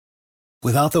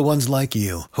Without the ones like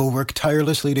you, who work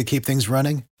tirelessly to keep things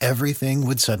running, everything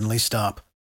would suddenly stop.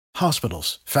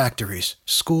 Hospitals, factories,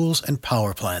 schools, and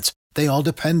power plants, they all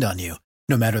depend on you.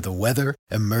 No matter the weather,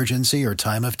 emergency, or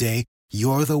time of day,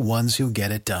 you're the ones who get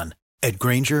it done. At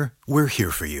Grainger, we're here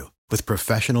for you with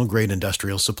professional-grade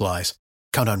industrial supplies.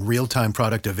 Count on real-time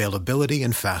product availability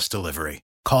and fast delivery.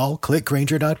 Call, click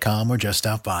Grainger.com, or just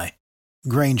stop by.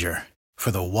 Grainger, for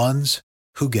the ones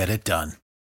who get it done.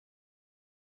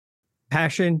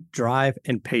 Passion, drive,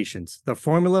 and patience. The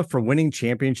formula for winning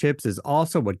championships is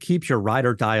also what keeps your ride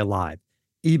or die alive.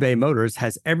 eBay Motors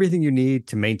has everything you need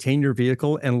to maintain your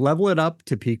vehicle and level it up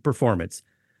to peak performance.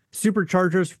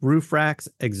 Superchargers, roof racks,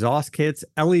 exhaust kits,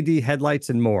 LED headlights,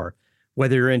 and more.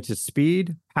 Whether you're into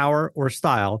speed, power, or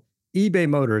style, eBay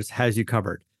Motors has you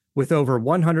covered. With over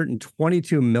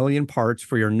 122 million parts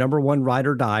for your number one ride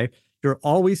or die, you'll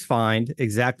always find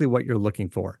exactly what you're looking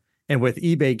for. And with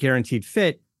eBay Guaranteed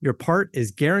Fit, your part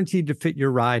is guaranteed to fit your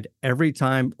ride every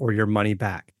time or your money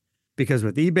back. Because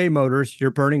with eBay Motors, you're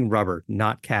burning rubber,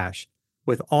 not cash.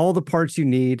 With all the parts you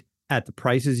need at the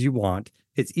prices you want,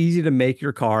 it's easy to make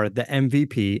your car the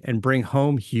MVP and bring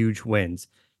home huge wins.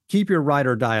 Keep your ride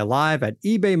or die alive at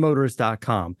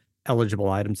ebaymotors.com.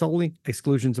 Eligible items only.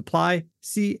 Exclusions apply.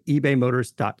 See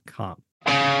ebaymotors.com.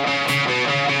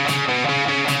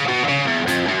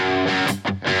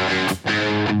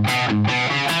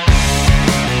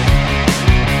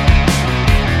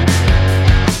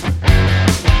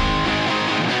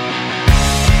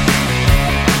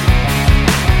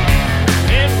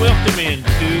 Welcome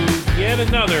into yet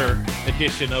another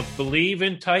edition of Believe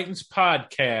in Titans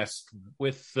podcast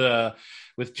with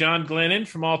John Glennon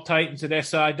from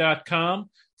alltitans@si.com,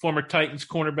 former Titans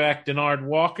cornerback Denard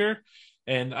Walker,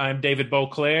 and I'm David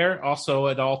Beauclair, also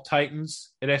at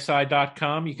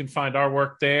alltitans@si.com. You can find our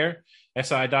work there,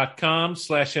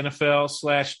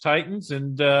 si.com/NFL/Titans,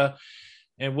 and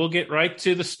we'll get right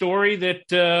to the story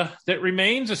that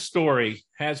remains a story,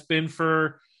 has been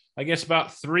for, I guess,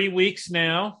 about 3 weeks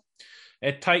now.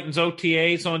 At Titans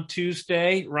OTAs on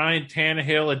Tuesday, Ryan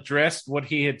Tannehill addressed what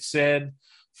he had said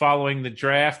following the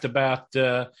draft about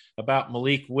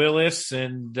Malik Willis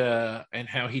and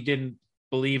how he didn't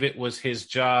believe it was his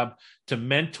job to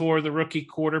mentor the rookie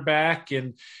quarterback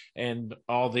and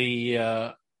all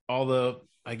the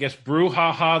I guess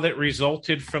brouhaha that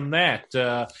resulted from that.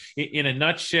 In a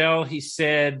nutshell, he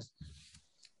said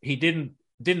he didn't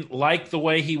like the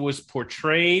way he was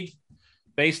portrayed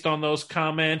based on those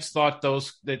comments, thought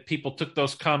that people took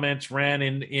those comments, ran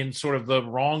in sort of the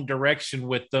wrong direction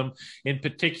with them. In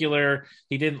particular,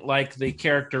 he didn't like the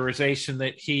characterization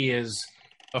that he is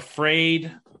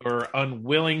afraid or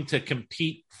unwilling to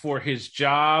compete for his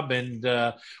job, and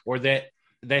or that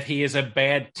he is a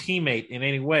bad teammate in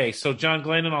any way. So, John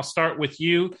Glennon, I'll start with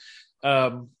you.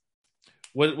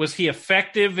 Was he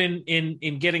effective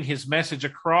in getting his message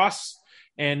across?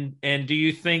 And do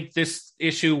you think this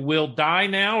issue will die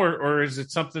now, or is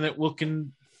it something that will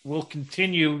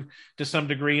continue to some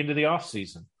degree into the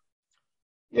offseason?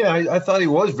 Yeah, I thought he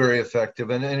was very effective.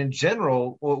 And in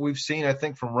general, what we've seen, I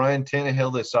think, from Ryan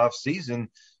Tannehill this offseason,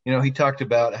 he talked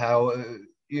about how,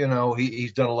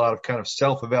 he's done a lot of kind of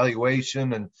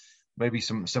self-evaluation and maybe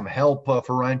some help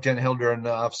for Ryan Tannehill during the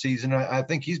offseason. I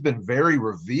think he's been very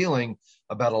revealing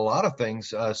about a lot of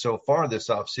things so far this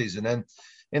offseason. And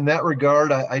in that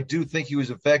regard, I do think he was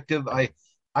effective. I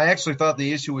actually thought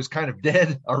the issue was kind of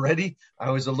dead already.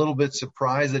 I was a little bit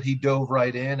surprised that he dove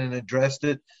right in and addressed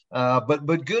it.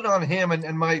 But good on him.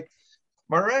 And my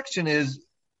reaction is,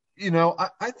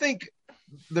 I think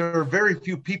there are very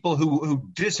few people who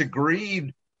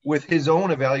disagreed with his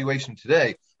own evaluation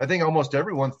today. I think almost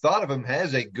everyone thought of him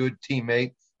as a good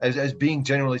teammate, as being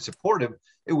generally supportive.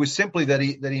 It was simply that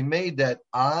he made that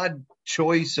odd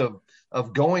choice of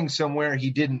going somewhere he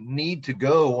didn't need to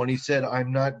go when he said,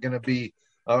 I'm not going to be,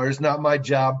 or it's not my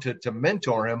job to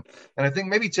mentor him. And I think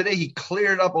maybe today he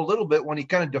cleared up a little bit when he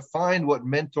kind of defined what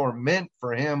mentor meant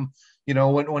for him.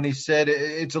 When he said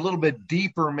it's a little bit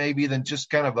deeper maybe than just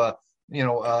kind of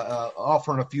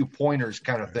offering a few pointers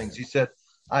kind of things. He said,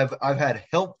 I've had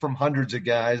help from hundreds of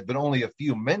guys, but only a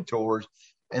few mentors.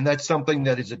 And that's something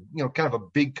that is kind of a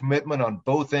big commitment on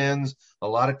both ends, a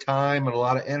lot of time and a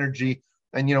lot of energy.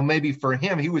 And, maybe for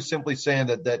him, he was simply saying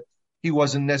that he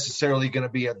wasn't necessarily going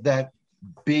to be at that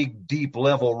big, deep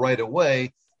level right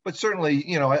away. But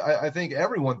certainly, I think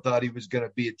everyone thought he was going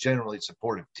to be a generally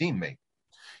supportive teammate.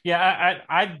 Yeah,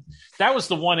 I that was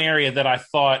the one area that I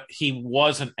thought he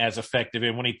wasn't as effective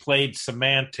in when he played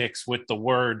semantics with the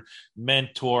word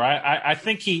mentor. I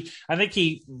think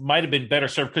he might have been better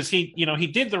served because he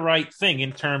did the right thing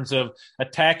in terms of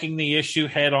attacking the issue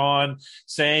head on,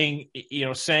 saying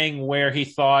where he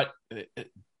thought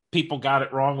people got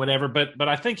it wrong, whatever. But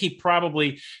I think he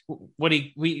probably what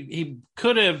he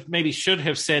could have maybe should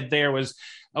have said there was,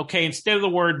 okay, instead of the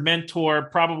word mentor,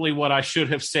 probably what I should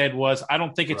have said was, I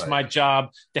don't think it's my job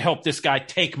to help this guy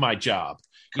take my job.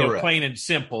 Plain and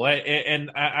simple.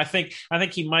 And I think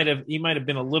he might have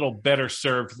been a little better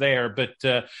served there,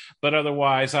 but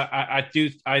otherwise, I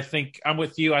think I'm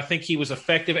with you. I think he was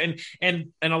effective, and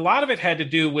a lot of it had to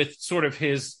do with sort of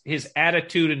his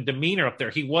attitude and demeanor up there.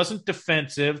 He wasn't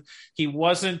defensive. He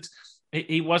wasn't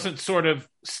sort of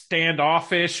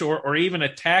standoffish or even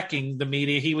attacking the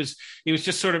media. He was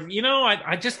just sort of,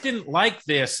 I just didn't like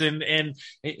this. And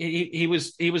he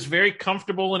was very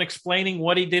comfortable in explaining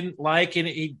what he didn't like. And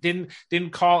he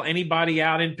didn't call anybody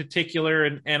out in particular.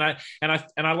 And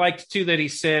I liked too that he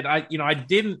said, I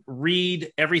didn't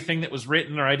read everything that was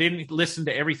written, or I didn't listen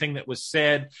to everything that was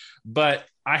said, but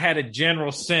I had a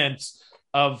general sense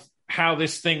of how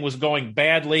this thing was going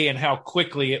badly and how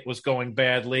quickly it was going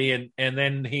badly. And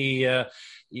then he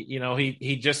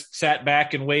just sat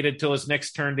back and waited till his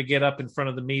next turn to get up in front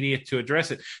of the media to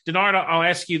address it. Denard, I'll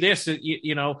ask you this,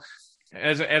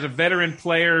 as a veteran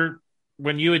player,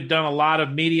 when you had done a lot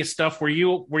of media stuff, were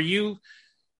you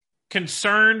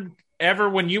concerned ever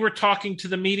when you were talking to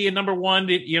the media? Number one,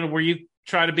 did you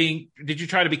try to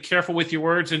be careful with your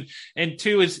words? And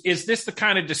two, is this the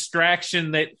kind of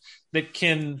distraction that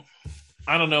can,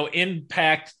 I don't know,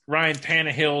 impact Ryan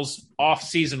Tannehill's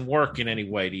off-season work in any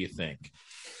way, do you think?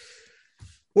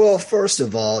 Well, first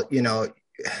of all,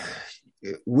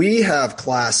 we have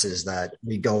classes that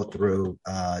we go through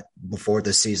before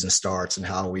the season starts and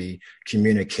how we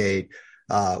communicate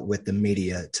with the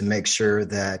media to make sure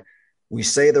that we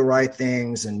say the right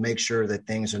things and make sure that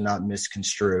things are not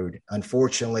misconstrued.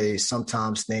 Unfortunately,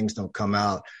 sometimes things don't come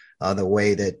out the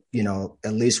way that,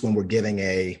 at least when we're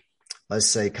giving let's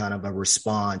say kind of a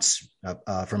response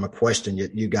from a question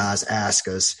you guys ask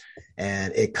us,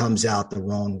 and it comes out the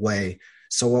wrong way.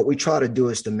 So what we try to do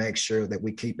is to make sure that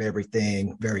we keep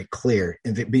everything very clear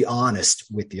and be honest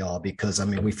with y'all, because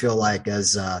we feel like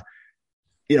as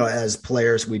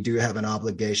players, we do have an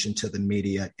obligation to the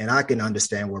media, and I can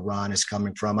understand where Ron is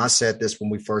coming from. I said this when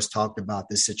we first talked about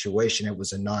this situation. It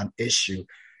was a non-issue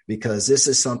because this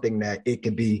is something that it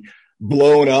could be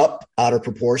blown up out of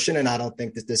proportion. And I don't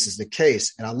think that this is the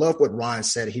case. And I love what Ryan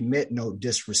said. He meant no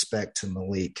disrespect to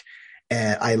Malik.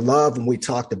 And I love when we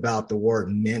talked about the word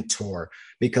mentor,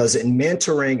 because in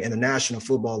mentoring in the National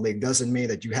Football League doesn't mean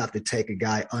that you have to take a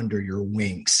guy under your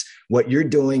wings. What you're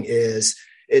doing is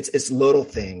it's little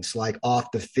things like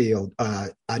off the field. I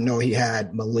know he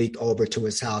had Malik over to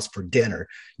his house for dinner,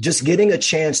 just getting a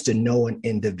chance to know an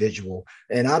individual.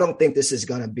 And I don't think this is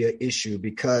going to be an issue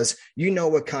because you know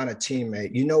what kind of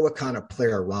teammate, you know what kind of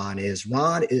player Ron is.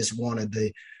 Ron is one of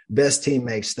the best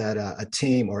teammates that a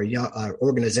team or a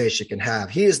organization can have.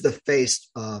 He is the face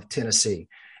of Tennessee.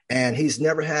 And he's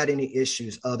never had any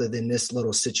issues other than this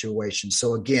little situation.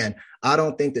 So, again, I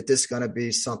don't think that this is going to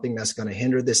be something that's going to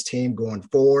hinder this team going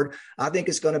forward. I think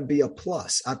it's going to be a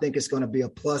plus. I think it's going to be a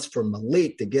plus for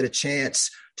Malik to get a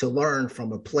chance to learn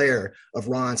from a player of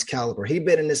Ron's caliber. He's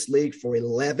been in this league for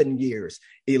 11 years,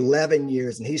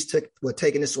 and he's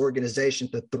taken this organization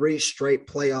to 3 straight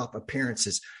playoff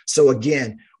appearances. So,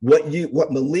 again, what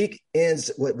Malik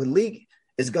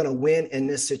is going to win in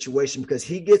this situation because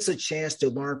he gets a chance to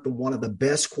learn from one of the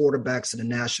best quarterbacks in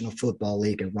the National Football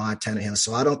League and Ryan Tannehill.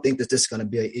 So I don't think that this is going to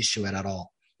be an issue at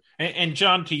all. And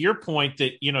John, to your point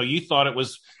that, you thought it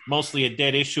was mostly a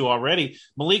dead issue already,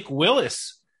 Malik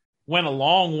Willis went a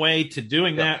long way to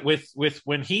doing that with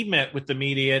when he met with the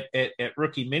media at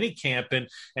rookie minicamp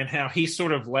and how he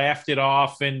sort of laughed it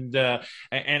off. And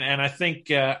I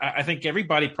think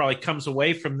everybody probably comes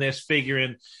away from this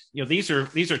figuring, these are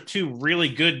 2 really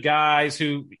good guys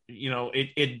who,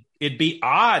 it'd be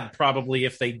odd probably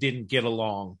if they didn't get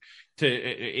along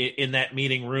in that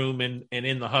meeting room and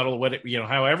in the huddle,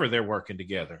 however they're working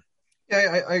together.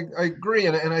 Yeah, I agree.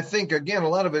 And I think, again, a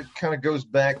lot of it kind of goes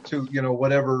back to,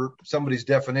 whatever somebody's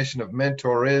definition of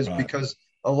mentor is, right. Because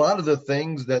a lot of the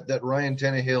things that Ryan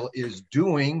Tannehill is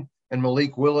doing and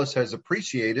Malik Willis has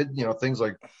appreciated, things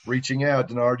like reaching out.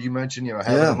 Denard, you mentioned,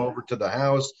 having him over to the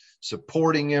house,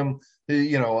 supporting him,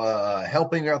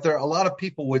 helping out there. A lot of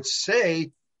people would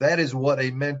say that is what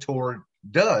a mentor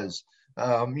does,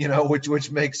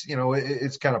 which makes,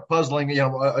 it's kind of puzzling,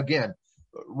 again.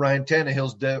 Ryan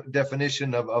Tannehill's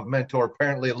definition of mentor,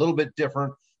 apparently a little bit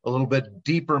different, a little bit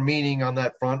deeper meaning on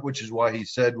that front, which is why he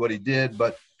said what he did.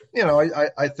 But,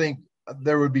 I think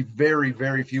there would be very,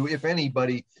 very few, if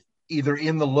anybody, either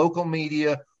in the local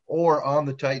media or on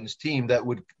the Titans team that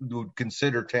would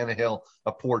consider Tannehill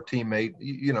a poor teammate,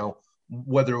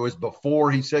 whether it was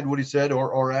before he said what he said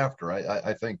or after.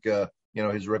 I think,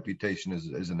 his reputation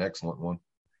is an excellent one.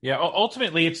 Yeah,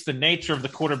 ultimately, it's the nature of the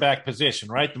quarterback position,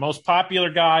 right? The most popular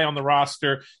guy on the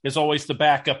roster is always the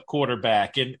backup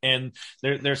quarterback, and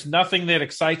there's nothing that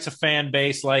excites a fan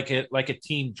base like a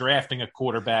team drafting a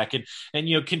quarterback, and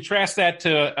contrast that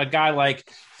to a guy like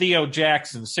Theo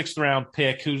Jackson, 6th round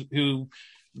pick, who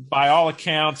by all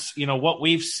accounts, what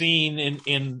we've seen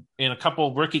in a couple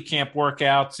of rookie camp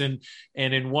workouts and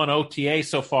in one OTA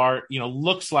so far,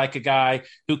 looks like a guy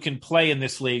who can play in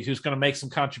this league, who's going to make some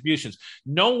contributions.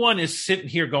 No one is sitting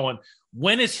here going,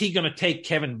 when is he going to take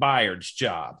Kevin Byard's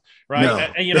job? Right. No.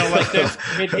 Like this,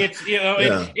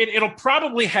 it'll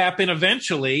probably happen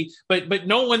eventually, but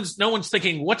no one's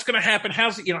thinking what's going to happen.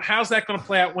 How's that going to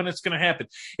play out when it's going to happen?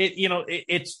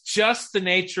 It's just the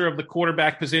nature of the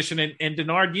quarterback position. And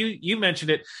Denard, you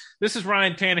mentioned it. This is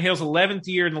Ryan Tannehill's 11th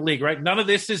year in the league, right? None of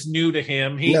this is new to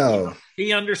him.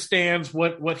 He understands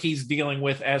what he's dealing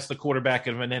with as the quarterback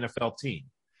of an NFL team.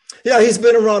 Yeah, he's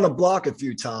been around the block a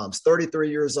few times. 33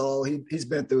 years old. He's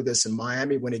been through this in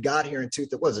Miami. When he got here in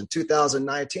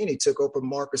 2019, he took over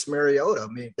Marcus Mariota. I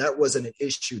mean, that wasn't an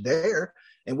issue there.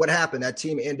 And what happened? That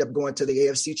team ended up going to the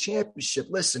AFC Championship.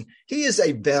 Listen, he is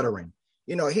a veteran.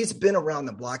 He's been around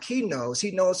the block. He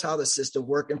knows how the system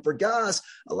works. And for guys,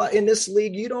 a lot in this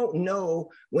league, you don't know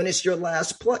when it's your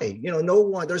last play.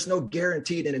 There's no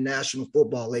guaranteed in the National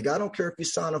Football League. I don't care if you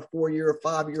sign a 4-year,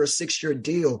 5-year, or 6-year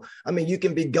deal. I mean, you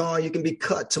can be gone, you can be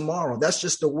cut tomorrow. That's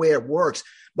just the way it works.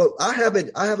 But I have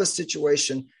a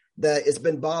situation that has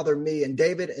been bothering me. And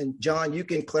David and John, you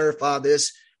can clarify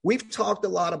this. We've talked a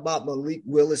lot about Malik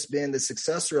Willis being the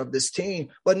successor of this team,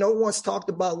 but no one's talked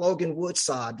about Logan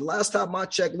Woodside. The last time I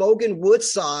checked, Logan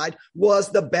Woodside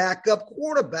was the backup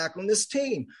quarterback on this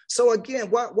team. So again,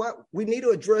 why we need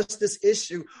to address this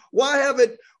issue. Where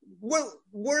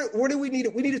do we need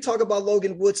to talk about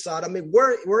Logan Woodside? I mean,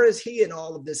 where is he in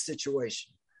all of this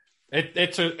situation?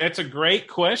 It's a great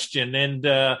question.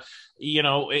 And,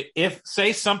 if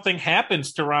say something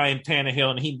happens to Ryan Tannehill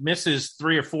and he misses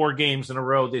 3 or 4 games in a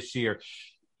row this year,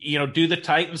 do the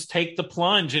Titans take the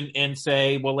plunge and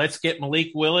say, well, let's get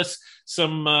Malik Willis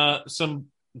some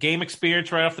game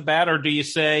experience right off the bat? Or do you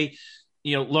say,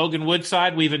 Logan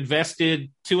Woodside, we've invested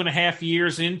 2.5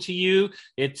 years into you.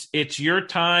 It's your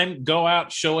time. Go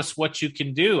out, show us what you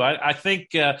can do. I think,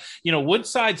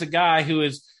 Woodside's a guy who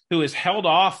has held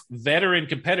off veteran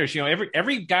competitors.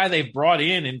 Every guy they've brought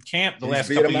in camp the last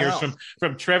couple of years,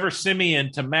 from Trevor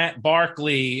Siemian to Matt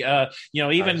Barkley.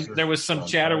 There was some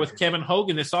chatter with Kevin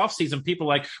Hogan this offseason. People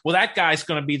like, well, that guy's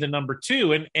going to be the number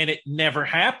 2, and it never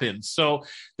happens. So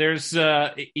there's,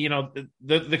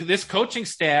 this coaching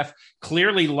staff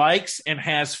clearly likes and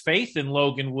has faith in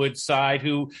Logan Woodside,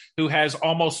 who has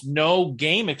almost no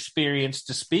game experience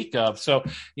to speak of. So,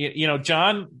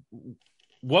 John,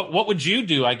 What would you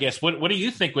do, I guess? What do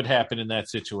you think would happen in that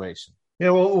situation?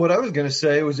 Yeah, well, what I was going to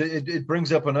say was it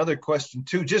brings up another question,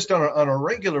 too. Just on a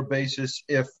regular basis,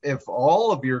 if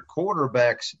all of your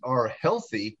quarterbacks are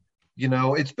healthy,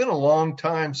 it's been a long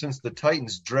time since the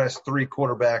Titans dressed 3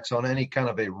 quarterbacks on any kind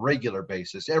of a regular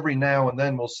basis. Every now and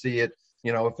then we'll see it,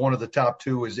 if one of the top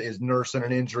 2 is nursing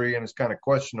an injury and it's kind of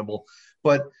questionable.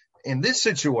 But in this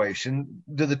situation,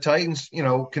 do the Titans,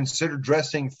 consider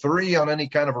dressing 3 on any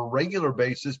kind of a regular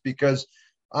basis? Because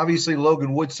obviously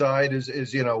Logan Woodside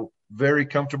is very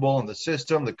comfortable in the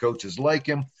system. The coaches like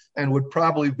him and would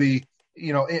probably be,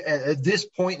 at this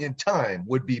point in time,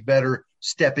 would be better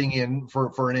stepping in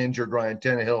for an injured Ryan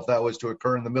Tannehill if that was to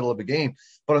occur in the middle of a game.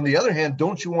 But on the other hand,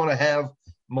 don't you want to have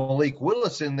Malik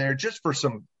Willis in there just for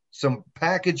some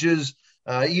packages?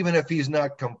 Even if he's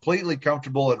not completely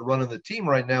comfortable at running the team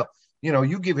right now,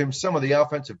 you give him some of the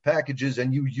offensive packages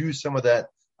and you use some of that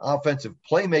offensive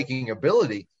playmaking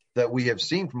ability that we have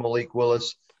seen from Malik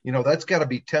Willis. That's got to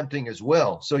be tempting as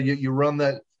well. So you run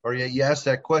that, or you ask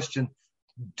that question,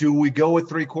 do we go with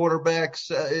 3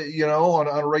 quarterbacks, on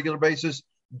a regular basis?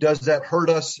 Does that hurt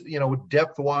us,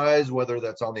 depth-wise, whether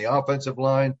that's on the offensive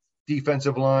line,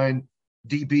 defensive line,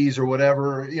 DBs or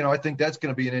whatever? I think that's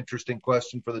going to be an interesting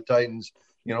question for the Titans,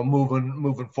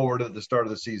 moving forward at the start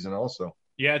of the season also.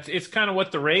 Yeah, it's kind of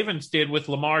what the Ravens did with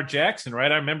Lamar Jackson,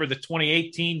 right? I remember the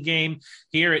 2018 game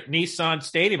here at Nissan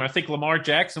Stadium. I think Lamar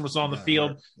Jackson was on the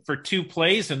field for 2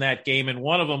 plays in that game, and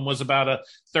one of them was about a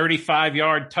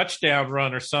 35-yard touchdown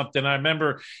run or something. I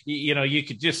remember, you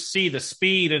could just see the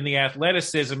speed and the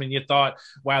athleticism, and you thought,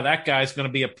 wow, that guy's going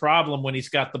to be a problem when he's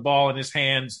got the ball in his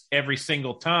hands every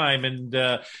single time. And,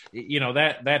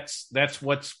 that's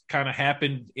what's kind of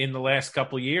happened in the last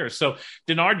couple of years. So,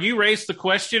 Denard, you raised the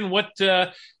question,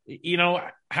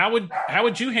 how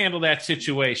would you handle that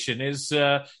situation?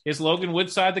 Is Logan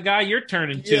Woodside the guy you're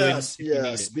turning to?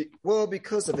 Yes. Well,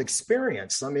 because of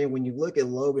experience. I mean, when you look at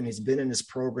Logan, he's been in this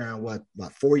program,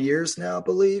 about 4 years now, I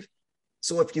believe.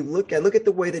 So if you look at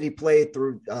the way that he played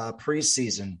through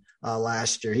preseason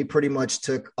last year, he pretty much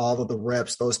took all of the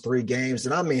reps, those 3 games.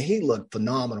 And I mean, he looked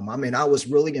phenomenal. I mean, I was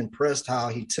really impressed how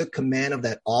he took command of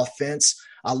that offense.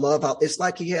 I love how it's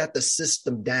like he had the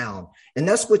system down. And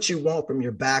that's what you want from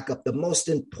your backup. The most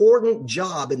important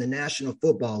job in the National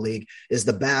Football League is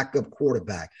the backup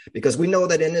quarterback, because we know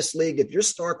that in this league, if your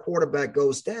star quarterback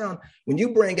goes down, when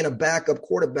you bring in a backup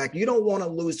quarterback, you don't want to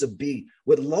lose a beat.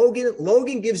 With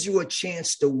Logan gives you a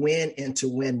chance to win and to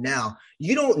win now.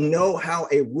 You don't know how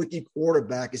a rookie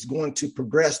quarterback is going to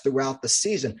progress throughout the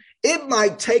season. It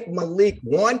might take Malik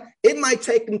it might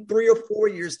take him 3 or 4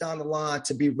 years down the line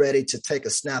to be ready to take a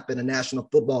snap in the National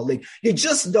Football League. You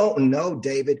just don't know,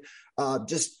 David,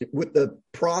 just with the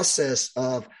process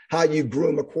of how you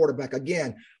groom a quarterback.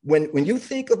 Again, when you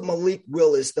think of Malik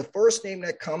Willis, the first name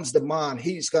that comes to mind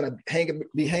he's going to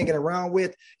be hanging around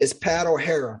with is Pat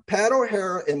O'Hara. Pat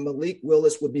O'Hara and Malik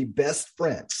Willis would be best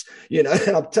friends. And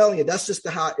I'm telling you, that's just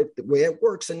the way it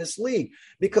works in this league.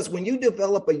 Because when you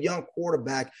develop a young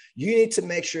quarterback, you need to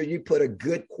make sure you put a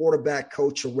good quarterback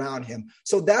coach around him.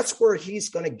 So that's where he's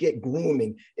going to get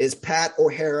grooming, is Pat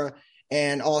O'Hara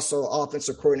and also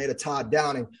offensive coordinator Todd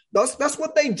Downing. That's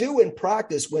what they do in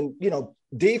practice when,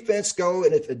 defense go,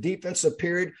 and if a defensive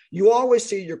period, you always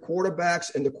see your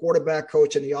quarterbacks and the quarterback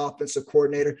coach and the offensive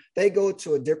coordinator, they go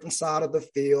to a different side of the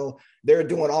field. They're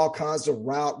doing all kinds of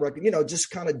route record,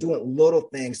 just kind of doing little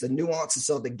things, the nuances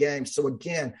of the game. So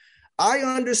again, I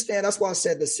understand. That's why I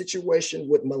said the situation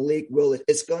with Malik Willis,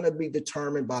 it's going to be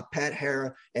determined by Pat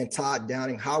O'Hara and Todd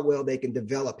Downing, how well they can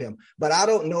develop him. But I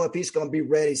don't know if he's going to be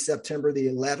ready September the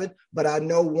 11th. But I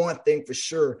know one thing for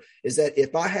sure is that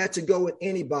if I had to go with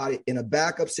anybody in a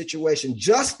backup situation,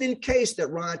 just in case that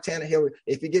Ryan Tannehill,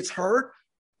 if he gets hurt,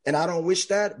 and I don't wish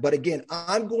that, but again,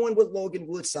 I'm going with Logan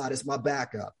Woodside as my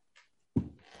backup.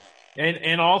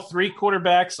 And all 3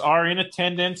 quarterbacks are in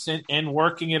attendance and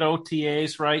working at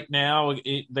OTAs right now.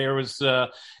 There was,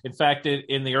 in fact,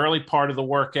 in the early part of the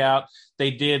workout,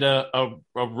 they did a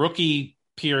rookie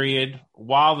period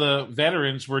while the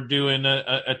veterans were doing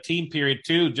a team period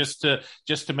too, just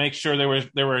to make sure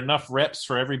there were enough reps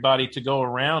for everybody to go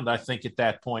around. I think at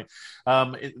that point,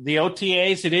 the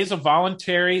OTAs, it is a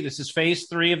voluntary. This is phase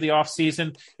 3 of the off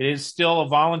season. It is still a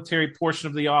voluntary portion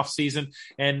of the off season,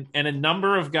 and a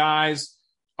number of guys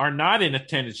are not in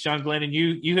attendance. Sean Glennon,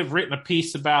 you have written a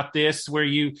piece about this where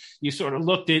you sort of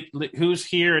looked at who's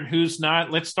here and who's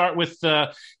not. Let's start with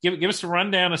give us a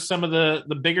rundown of some of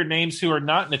the bigger names who are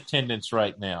not in attendance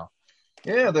right now.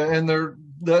 Yeah,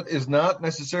 that is not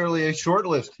necessarily a short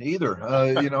list either.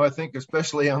 I think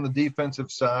especially on the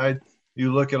defensive side,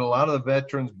 you look at a lot of the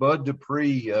veterans: Bud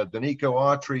Dupree, Danico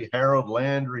Autry, Harold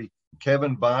Landry,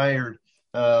 Kevin Byard,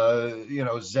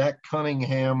 Zach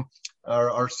Cunningham.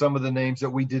 Are some of the names that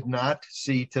we did not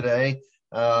see today.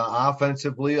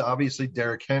 Offensively, obviously,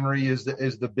 Derrick Henry is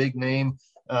the big name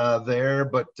there.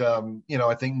 But,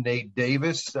 I think Nate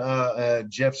Davis,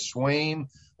 Jeff Swain,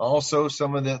 also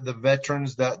some of the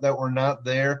veterans that were not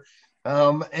there.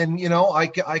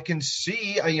 I can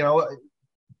see,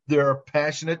 there are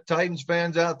passionate Titans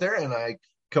fans out there, and I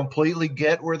completely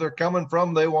get where they're coming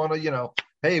from. They want to,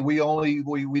 hey, we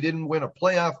didn't win a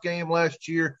playoff game last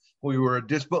year. We were a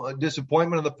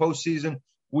disappointment in the postseason.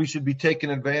 We should be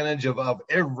taking advantage of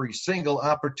every single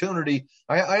opportunity.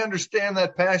 I understand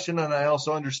that passion, and I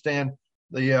also understand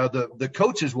the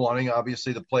coaches wanting,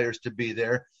 obviously, the players to be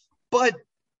there. But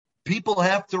people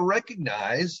have to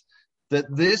recognize that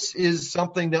this is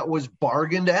something that was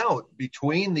bargained out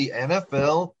between the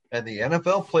NFL and the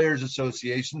NFL Players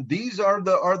Association. These are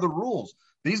the rules.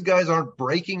 These guys aren't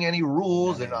breaking any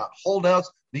rules. They're not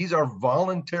holdouts. These are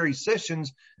voluntary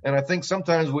sessions. And I think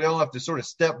sometimes we all have to sort of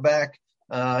step back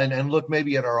and look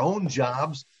maybe at our own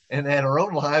jobs and at our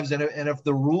own lives. And if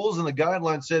the rules and the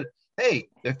guidelines said, hey,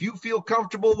 if you feel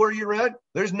comfortable where you're at,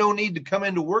 there's no need to come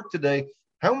into work today.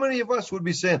 How many of us would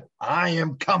be saying, I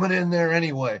am coming in there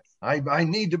anyway. I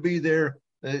need to be there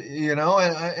And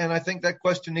I think that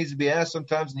question needs to be asked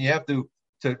sometimes, and you have to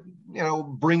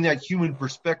bring that human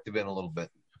perspective in a little bit.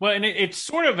 Well, and it's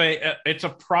sort of it's a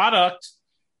product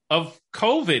of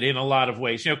COVID in a lot of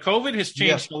ways. COVID has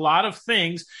changed a lot of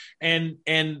things, and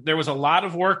there was a lot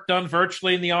of work done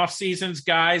virtually in the off seasons.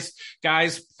 Guys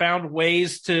found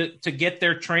ways to get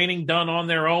their training done on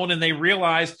their own, and they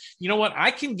realized, you know what,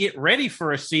 I can get ready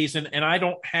for a season, and I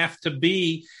don't have to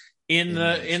be in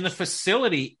the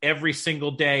facility every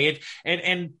single day.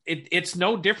 It's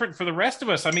no different for the rest of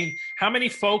us. I mean, how many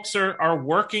folks are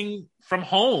working from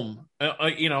home,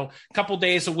 a couple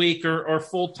days a week or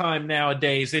full time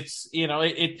nowadays? It's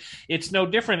no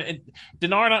different.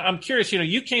 Denard, I'm curious,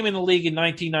 you came in the league in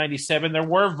 1997. There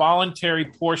were voluntary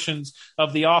portions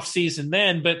of the off season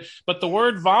then, but the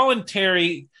word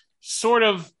voluntary sort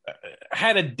of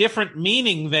had a different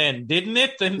meaning then, didn't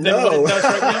it? Than what it does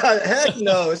right now? Heck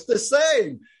no, it's the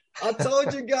same. I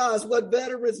told you guys what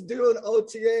veterans do in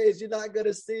OTAs, you're not going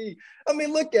to see. I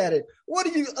mean, look at it.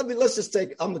 Let's just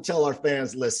I'm going to tell our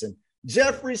fans, listen.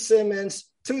 Jeffrey Simmons,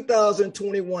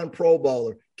 2021 Pro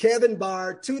Bowler. Kevin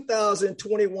Byard,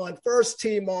 2021 first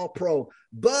team All-Pro.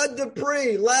 Bud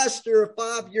Dupree, last year, a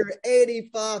 5-year,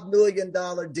 $85 million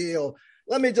deal.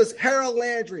 Harold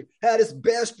Landry had his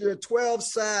best year, 12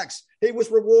 sacks. He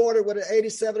was rewarded with an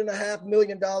 $87.5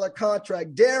 million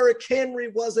contract. Derrick Henry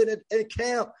wasn't in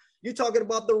camp. You're talking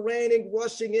about the reigning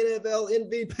rushing NFL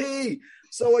MVP.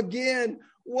 So again,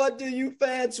 what do you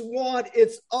fans want?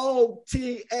 It's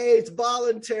OTAs,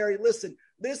 voluntary. Listen,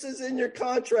 this is in your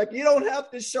contract. You don't have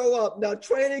to show up. Now,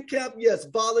 training camp, yes.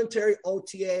 Voluntary.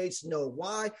 OTAs, no.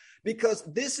 Why? Because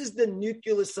this is the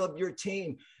nucleus of your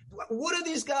team. What are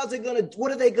these guys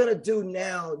what are they going to do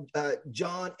now,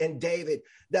 John and David,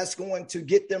 that's going to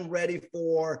get them ready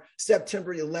for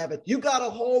September 11th? You got a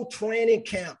whole training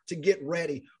camp to get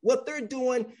ready. What they're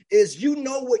doing is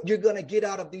what you're going to get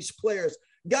out of these players.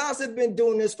 Guys have been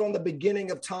doing this from the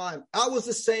beginning of time. I was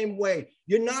the same way.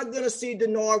 You're not going to see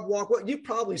Denard walk. Well, you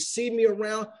probably see me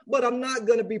around, but I'm not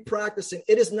going to be practicing.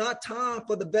 It is not time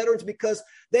for the veterans because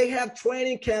they have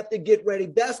training camp to get ready.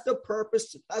 That's the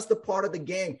purpose. That's the part of the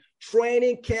game.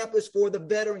 Training camp is for the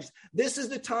veterans. This is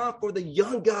the time for the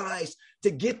young guys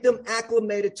to get them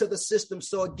acclimated to the system.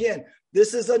 So again,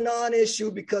 this is a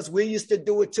non-issue because we used to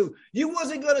do it too. You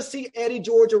wasn't going to see Eddie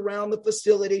George around the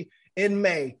facility in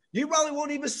May. You probably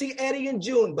won't even see Eddie in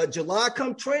June, but July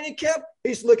come training camp,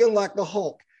 he's looking like the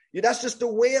Hulk. That's just the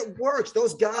way it works.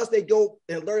 Those guys,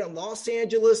 they're in Los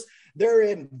Angeles, they're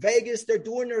in Vegas, they're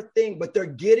doing their thing, but they're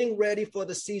getting ready for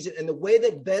the season. And the way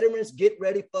that veterans get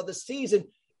ready for the season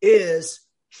is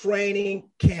training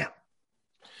camp.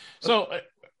 So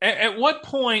at what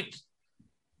point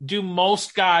do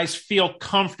most guys feel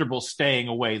comfortable staying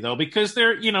away, though? Because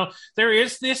there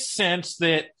is this sense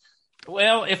that,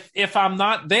 well, if I'm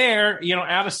not there,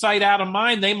 out of sight, out of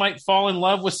mind, they might fall in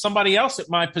love with somebody else at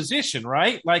my position,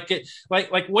 right? Like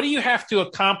what do you have to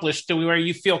accomplish to where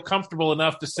you feel comfortable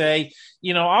enough to say,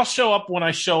 I'll show up when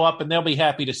I show up and they'll be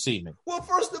happy to see me? Well,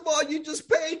 first of all, you just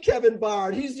paid Kevin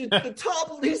Byard. He's the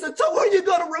top. He's the top. Who are you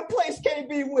going to replace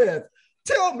KB with?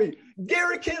 Tell me,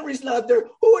 Derrick Henry's not there.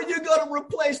 Who are you going to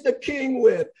replace the king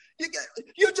with?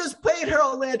 You just paid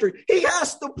Harold Landry. He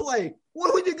has to play.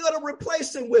 What are you going to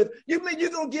replace him with? You mean you're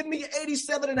going to give me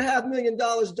 $87.5 million,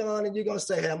 Don, and you're going to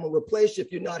say, hey, I'm going to replace you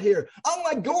if you're not here? I'm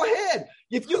like, go ahead.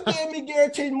 If you gave me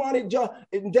guaranteed money, John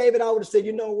and David, I would have said,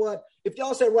 you know what? If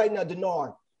y'all say right now,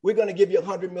 Denard, we're going to give you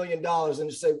 $100 million, and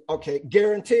you say, okay,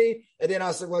 guaranteed. And then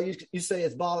I said, well, you say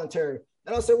it's voluntary.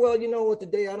 And I said, well, you know what,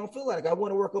 today I don't feel like I want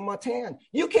to work on my tan.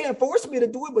 You can't force me to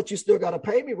do it, but you still got to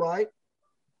pay me, right?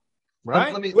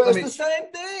 Right. It's the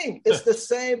same thing. It's the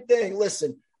same thing.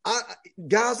 Listen,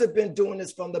 guys have been doing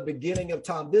this from the beginning of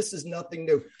time. This is nothing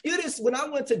new. When I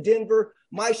went to Denver,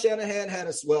 Mike Shanahan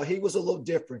he was a little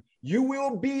different. You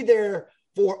will be there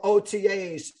for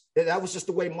OTAs. And that was just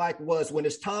the way Mike was. When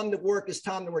it's time to work, it's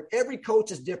time to work. Every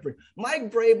coach is different. Mike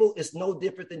Vrabel is no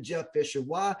different than Jeff Fisher.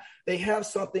 Why? They have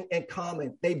something in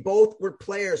common. They both were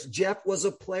players. Jeff was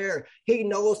a player. He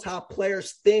knows how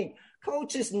players think.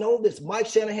 Coaches know this. Mike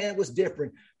Shanahan was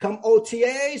different. Come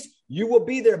OTAs, you will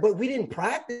be there. But we didn't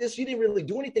practice. You didn't really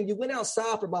do anything. You went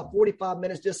outside for about 45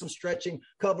 minutes, did some stretching,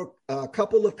 a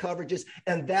couple of coverages,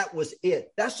 and that was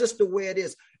it. That's just the way it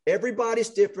is.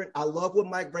 Everybody's different. I love what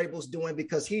Mike Vrabel's doing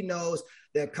because he knows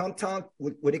that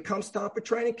when it comes time for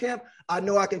training camp, I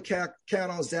know I can count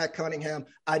on Zach Cunningham.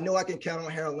 I know I can count on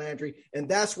Harold Landry. And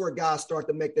that's where guys start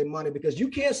to make their money because you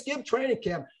can't skip training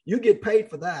camp. You get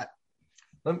paid for that.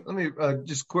 Let me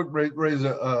just quick raise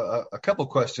a couple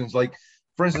questions. Like,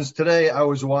 for instance, today I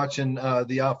was watching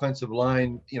the offensive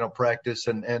line, practice,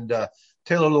 and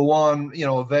Taylor Lewan,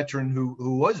 a veteran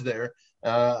who was there,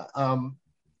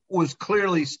 was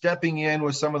clearly stepping in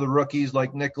with some of the rookies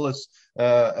like Nicholas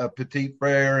Petit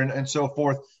Frere and so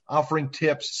forth, offering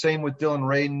tips. Same with Dylan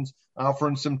Radins,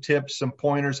 offering some tips, some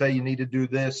pointers. Hey, you need to do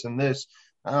this and this.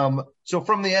 So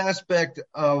from the aspect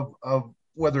of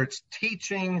whether it's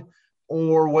teaching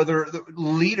or whether the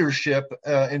leadership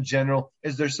in general,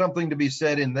 is there something to be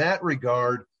said in that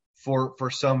regard for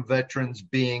some veterans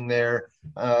being there,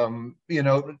 kind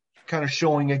of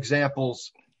showing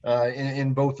examples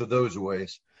in both of those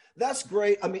ways? That's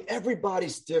great. I mean,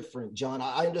 everybody's different, John.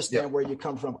 I understand where you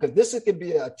come from, because this could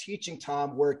be a teaching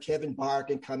time where Kevin Byard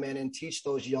can come in and teach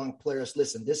those young players,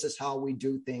 listen, this is how we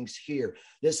do things here.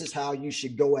 This is how you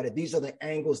should go at it. These are the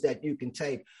angles that you can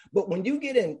take. But when you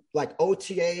get in like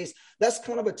OTAs, that's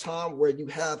kind of a time where you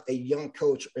have a young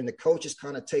coach and the coaches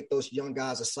kind of take those young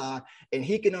guys aside, and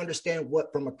he can understand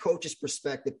what, from a coach's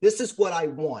perspective, this is what I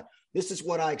want. This is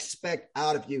what I expect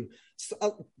out of you.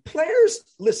 So, players,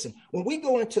 listen, when we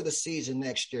go into the season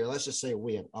next year, let's just say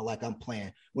I'm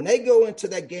playing. When they go into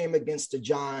that game against the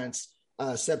Giants,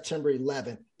 September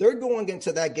 11th, they're going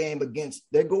into that game with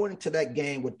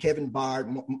Kevin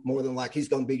Byard, more than like he's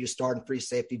going to be your starting free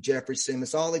safety, Jeffrey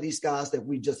Simmons, all of these guys that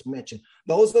we just mentioned.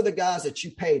 Those are the guys that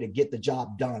you pay to get the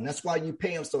job done. That's why you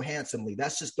pay them so handsomely.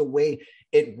 That's just the way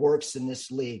it works in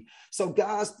this league. So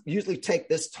guys usually take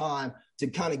this time to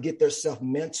kind of get themselves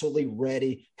mentally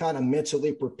ready, kind of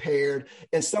mentally prepared.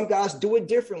 And some guys do it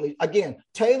differently. Again,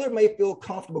 Taylor may feel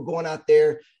comfortable going out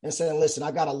there and saying, listen,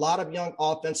 I got a lot of young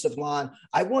offensive line.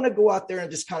 I want to go out there and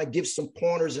just kind of give some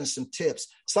pointers and some tips.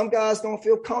 Some guys don't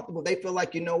feel comfortable. They feel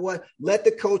like, you know what? Let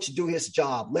the coach do his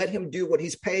job. Let him do what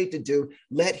he's paid to do.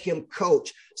 Let him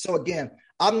coach. So again,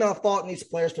 I'm not faulting these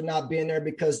players for not being there,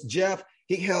 because Jeff,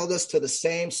 he held us to the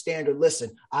same standard.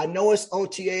 Listen, I know it's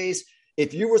OTAs.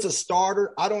 If you was a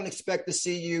starter, I don't expect to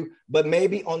see you, but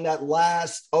maybe on that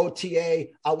last OTA,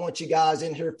 I want you guys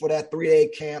in here for that 3-day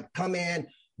camp. Come in,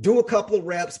 do a couple of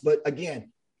reps. But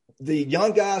again, the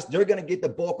young guys, they're going to get the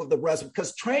bulk of the reps,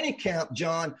 because training camp,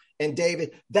 John and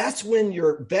David, that's when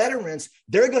your veterans,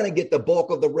 they're going to get the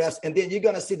bulk of the reps. And then you're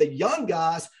going to see the young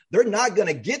guys, they're not going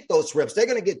to get those reps. They're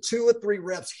going to get 2 or 3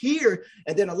 reps here.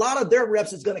 And then a lot of their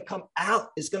reps is going to come out.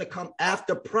 It's going to come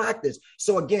after practice.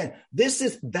 So again, this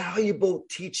is valuable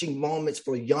teaching moments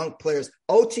for young players.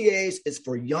 OTAs is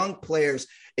for young players,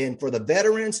 and for the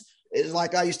veterans, it's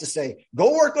like I used to say,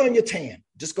 go work on your tan.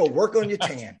 Just go work on your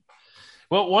tan.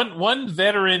 Well, one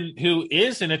veteran who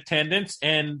is in attendance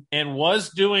and was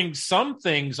doing some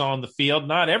things on the field,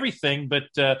 not everything, but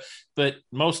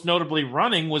most notably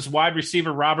running, was wide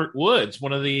receiver Robert Woods,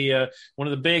 one of the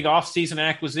big offseason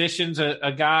acquisitions.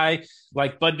 A guy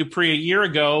like Bud Dupree a year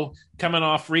ago, coming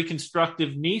off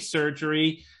reconstructive knee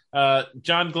surgery.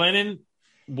 John Glennon,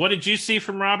 what did you see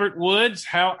from Robert Woods?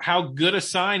 How good a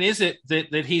sign is it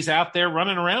that he's out there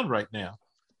running around right now?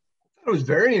 It was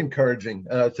very encouraging,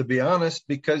 to be honest,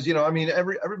 because,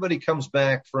 everybody comes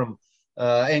back from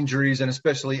injuries, and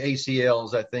especially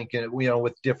ACLs, I think,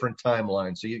 with different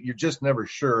timelines. So you're just never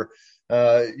sure,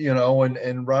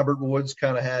 and Robert Woods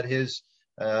kind of had his,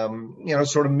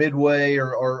 sort of midway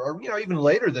or even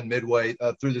later than midway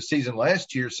through the season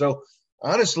last year. So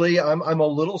honestly, I'm a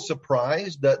little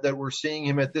surprised that we're seeing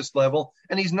him at this level,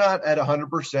 and he's not at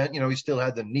 100%. He still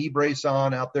had the knee brace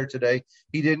on out there today.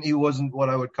 He wasn't what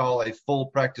I would call a full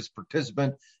practice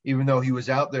participant, even though he was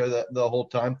out there the whole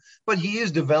time. But he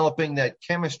is developing that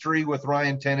chemistry with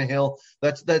Ryan Tannehill.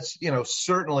 That's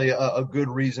certainly a good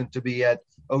reason to be at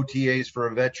OTAs for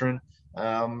a veteran.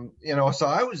 So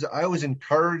I was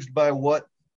encouraged by what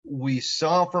we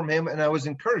saw from him, and I was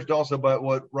encouraged also by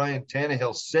what Ryan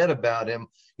Tannehill said about him.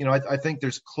 I think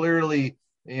there's clearly,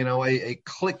 a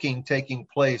clicking taking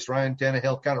place. Ryan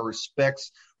Tannehill kind of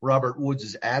respects Robert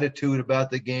Woods' attitude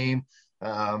about the game.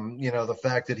 The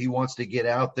fact that he wants to get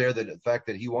out there, the fact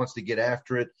that he wants to get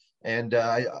after it. And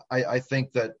I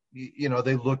think that,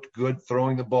 they looked good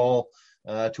throwing the ball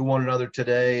to one another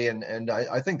today. And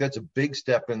I think that's a big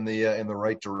step in the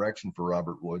right direction for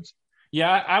Robert Woods.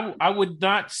 Yeah, I would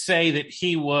not say that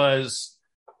he was,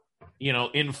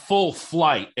 in full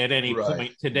flight at any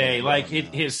point today.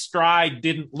 His stride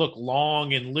didn't look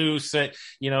long and loose. And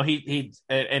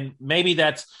maybe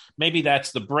that's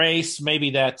the brace.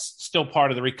 Maybe that's still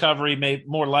part of the recovery.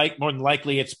 More than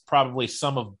likely, it's probably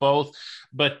some of both.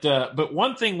 But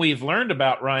one thing we've learned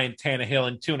about Ryan Tannehill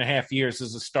in 2.5 years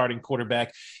as a starting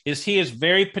quarterback is he is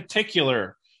very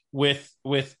particular with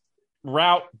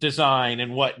route design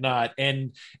and whatnot,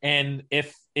 and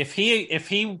if he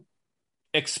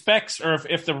expects, or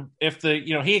if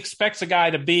he expects a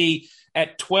guy to be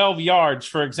at 12 yards,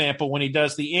 for example, when he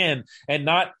does the in, and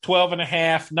not 12 and a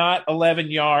half, not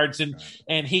 11 yards.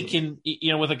 And he can,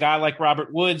 with a guy like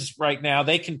Robert Woods right now,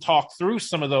 they can talk through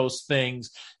some of those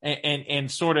things and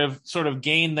sort of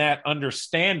gain that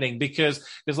understanding, because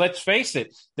let's face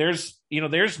it, there's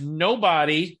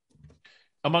nobody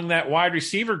among that wide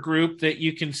receiver group that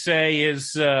you can say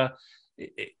is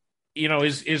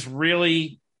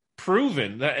really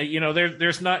proven.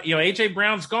 There's not, AJ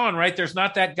Brown's gone, right? There's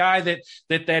not that guy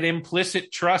that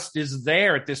implicit trust is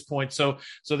there at this point. So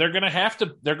they're going to have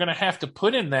to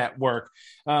put in that work.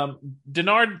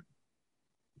 Denard,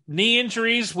 knee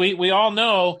injuries, we all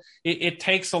know it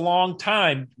takes a long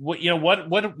time.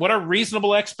 What are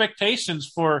reasonable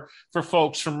expectations for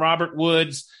folks from Robert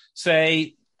Woods,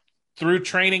 say, through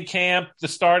training camp, the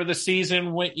start of the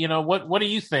season? What do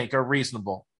you think are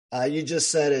reasonable? You just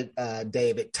said it,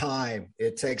 David. Time.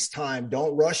 It takes time.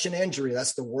 Don't rush an injury.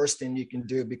 That's the worst thing you can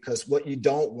do, because what you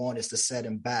don't want is to set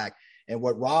him back. And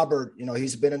what Robert,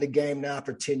 he's been in the game now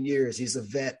for 10 years. He's a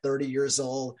vet, 30 years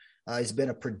old. He's been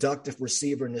a productive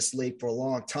receiver in this league for a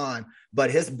long time.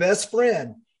 But his best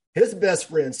friend,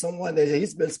 someone that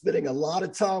he's been spending a lot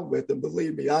of time with, and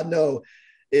believe me, I know,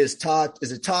 is Todd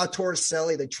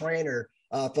Torricelli, the trainer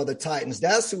for the Titans.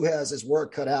 That's who has his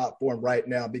work cut out for him right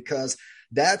now, because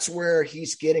that's where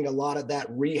he's getting a lot of that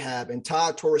rehab. And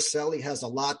Todd Torricelli has a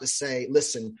lot to say.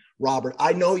 Listen, Robert,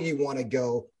 I know you want to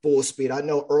go full speed. I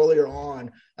know earlier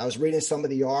on, I was reading some of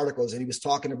the articles, and he was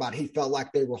talking about he felt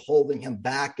like they were holding him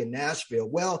back in Nashville.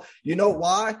 Well, you know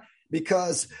why?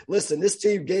 Because, listen, this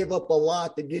team gave up a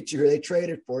lot to get you here. They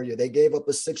traded for you. They gave up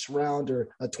a 6th-rounder,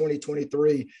 a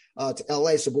 2023 to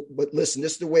LA. So, but listen,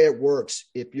 this is the way it works.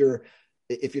 If you're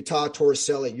Todd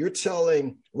Torricelli, you're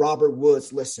telling Robert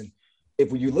Woods, listen,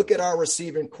 if you look at our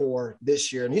receiving core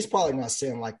this year, and he's probably not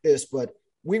saying like this, but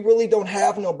we really don't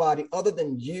have nobody other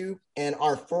than you and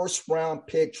our 1st-round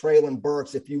pick, Treylon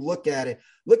Burks. If you look at it,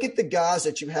 look at the guys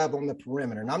that you have on the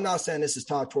perimeter. And I'm not saying this is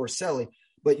Todd Torricelli,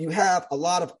 but you have a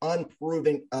lot of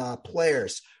unproven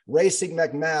players. Racing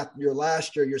McMath, your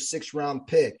 6th-round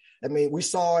pick. I mean, we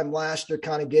saw him last year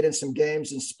kind of get in some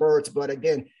games in spurts, but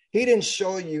again, he didn't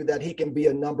show you that he can be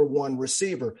a number 1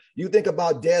 receiver. You think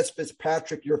about Dez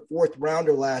Fitzpatrick, your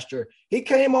 4th-rounder last year. He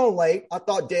came on late. I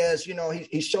thought Dez,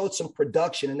 he showed some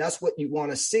production, and that's what you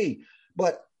want to see.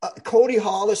 But Cody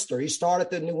Hollister, he started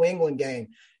the New England game.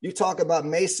 You talk about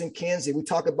Mason Kinsey. We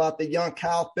talk about the young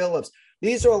Kyle Phillips.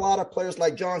 These are a lot of players,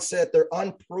 like John said, they're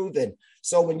unproven.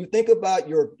 So when you think about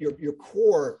your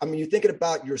core, I mean, you're thinking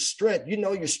about your strength.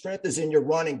 Your strength is in your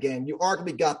running game. You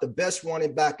arguably got the best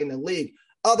running back in the league.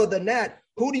 Other than that,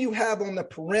 who do you have on the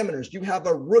perimeters? You have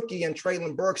a rookie in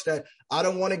Treylon Burks that I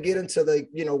don't want to get into the,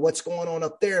 what's going on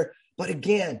up there. But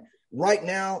again, right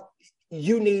now,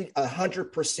 you need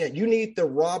 100%. You need the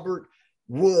Robert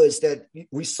Woods that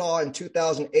we saw in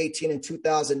 2018 and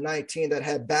 2019 that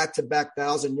had back-to-back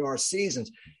 1,000-yard seasons.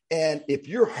 And if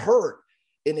you're hurt,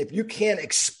 and if you can't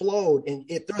explode, and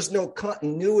if there's no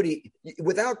continuity,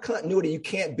 without continuity, you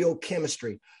can't build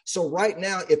chemistry. So right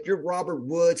now, if you're Robert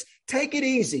Woods, take it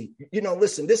easy.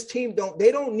 Listen, this team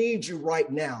they don't need you right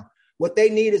now. What they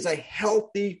need is a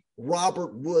healthy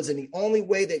Robert Woods. And the only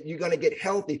way that you're going to get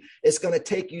healthy is going to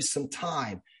take you some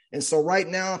time. And so right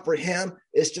now for him,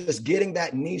 it's just getting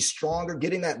that knee stronger,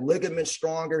 getting that ligament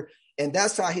stronger. And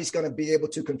that's how he's going to be able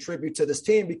to contribute to this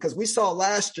team, because we saw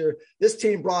last year, this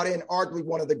team brought in arguably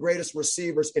one of the greatest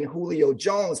receivers in Julio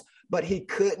Jones, but he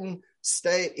couldn't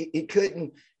stay.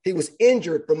 He was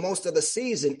injured for most of the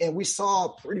season. And we saw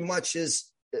pretty much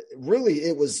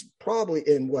it was probably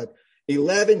in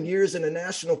 11 years in the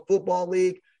National Football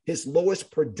League, his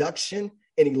lowest production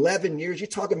in 11 years. You're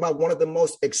talking about one of the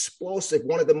most explosive,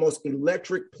 one of the most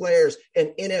electric players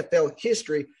in NFL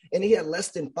history, and he had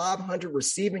less than 500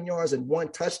 receiving yards and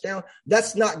 1 touchdown.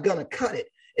 That's not going to cut it.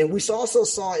 And we also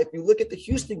saw, if you look at the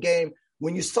Houston game,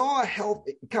 when you saw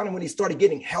when he started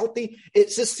getting healthy,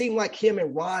 it just seemed like him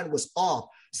and Ryan was off.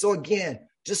 So again,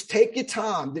 just take your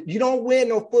time. You don't win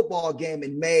no football game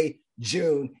in May,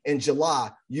 June, and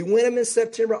July. You win them in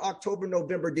September, October,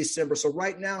 November, December. So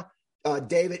right now,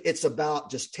 David, it's about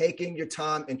just taking your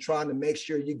time and trying to make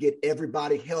sure you get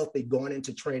everybody healthy going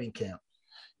into training camp.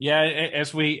 Yeah,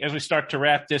 as we start to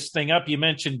wrap this thing up, you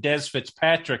mentioned Dez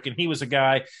Fitzpatrick, and he was a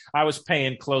guy I was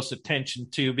paying close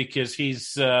attention to, because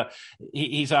he's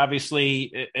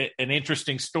obviously an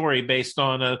interesting story based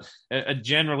on a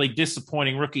generally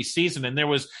disappointing rookie season. And there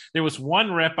was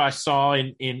one rep I saw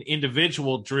in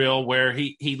individual drill where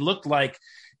he looked like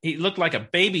a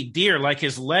baby deer, like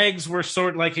his legs were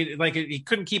sort of like he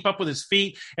couldn't keep up with his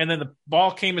feet. And then the ball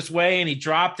came his way and he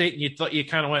dropped it. And you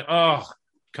kind of went, oh,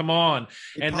 Come on.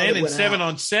 And then in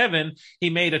 7-on-7, he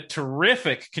made a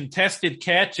terrific contested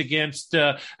catch against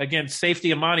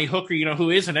safety Amani Hooker, who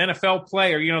is an NFL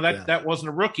player. That wasn't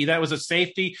a rookie. That was a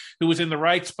safety who was in the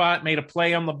right spot, made a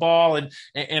play on the ball and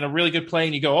a really good play.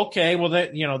 And you go, okay, well,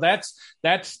 that's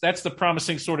the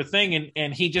promising sort of thing.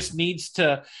 And he just needs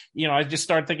to, I just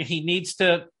started thinking he needs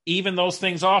to even those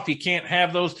things off. You can't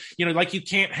have those, like you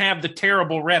can't have the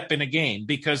terrible rep in a game,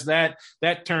 because that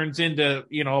turns into,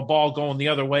 a ball going the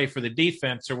other way for the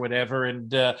defense or whatever.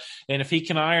 And if he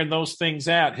can iron those things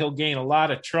out, he'll gain a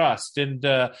lot of trust. And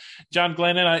John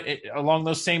Glennon, along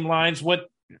those same lines,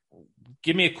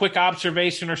 give me a quick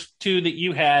observation or two that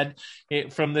you had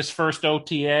from this first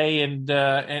OTA,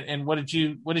 and what did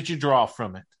you draw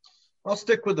from it? I'll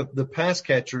stick with the pass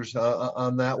catchers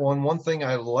on that one. One thing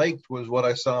I liked was what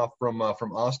I saw from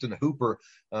Austin Hooper,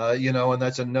 and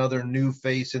that's another new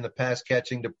face in the pass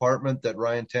catching department that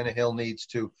Ryan Tannehill needs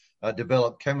to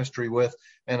develop chemistry with.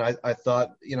 And I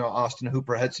thought, Austin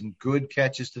Hooper had some good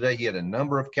catches today. He had a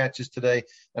number of catches today.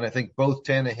 And I think both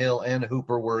Tannehill and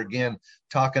Hooper were, again,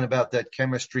 talking about that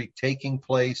chemistry taking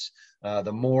place.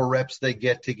 The more reps they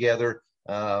get together,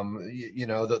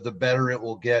 the better it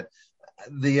will get.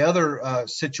 The other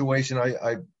situation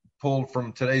I pulled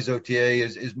from today's OTA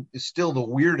is still the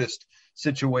weirdest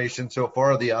situation so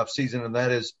far of the offseason, and that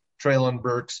is Treylon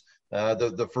Burks,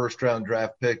 the first-round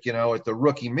draft pick. At the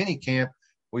rookie minicamp,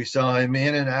 we saw him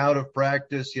in and out of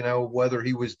practice, whether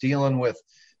he was dealing with,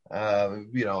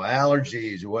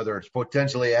 allergies, whether it's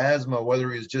potentially asthma,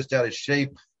 whether he was just out of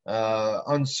shape,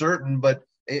 uncertain. But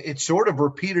it sort of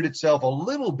repeated itself a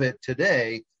little bit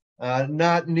today.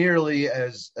 Not nearly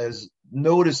as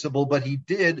noticeable, but he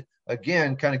did,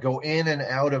 again, kind of go in and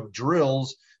out of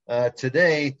drills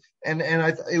today. And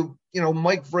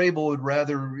Mike Vrabel would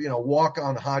rather, walk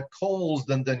on hot coals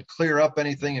than clear up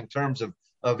anything in terms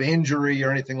of injury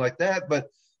or anything like that. But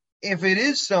if it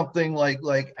is something like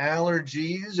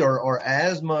allergies or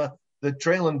asthma that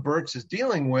Treylon Burks is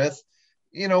dealing with,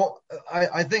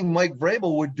 I think Mike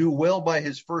Vrabel would do well by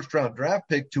his first-round draft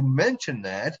pick to mention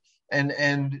that.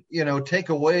 And take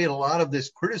away a lot of this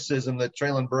criticism that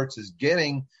Treylon Burks is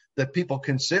getting, that people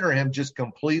consider him just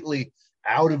completely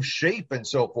out of shape and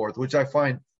so forth, which I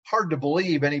find hard to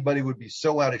believe anybody would be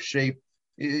so out of shape,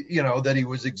 that he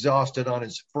was exhausted on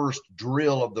his first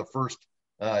drill of the first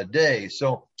day.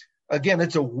 So, again,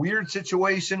 it's a weird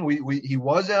situation. He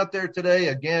was out there today,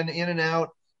 again, in and out.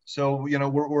 So,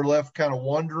 we're left kind of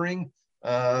wondering,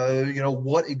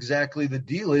 what exactly the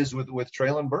deal is with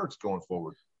Treylon Burks going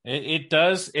forward. It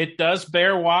does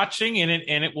bear watching,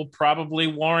 and it will probably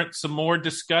warrant some more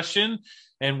discussion,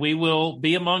 and we will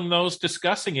be among those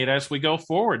discussing it as we go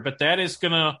forward. But that is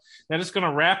gonna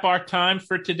wrap our time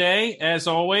for today. As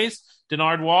always,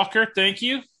 Denard Walker, thank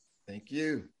you. Thank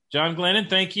you. John Glennon,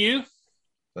 thank you.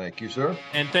 Thank you, sir.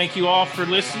 And thank you all for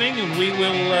listening, and we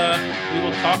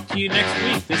will talk to you next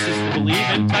week. This is the Believe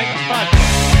in Titans podcast.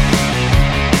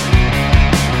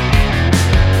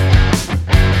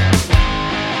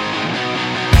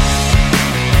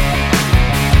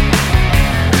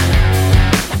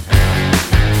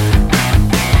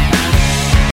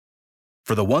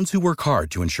 For the ones who work hard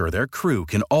to ensure their crew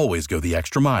can always go the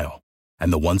extra mile,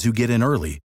 and the ones who get in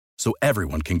early so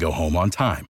everyone can go home on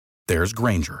time, there's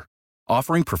Grainger,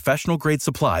 offering professional-grade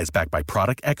supplies backed by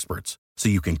product experts so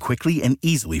you can quickly and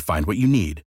easily find what you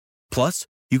need. Plus,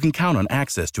 you can count on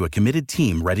access to a committed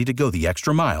team ready to go the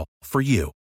extra mile for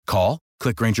you. Call,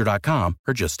 click Grainger.com,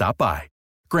 or just stop by.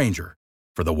 Grainger,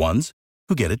 for the ones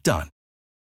who get it done.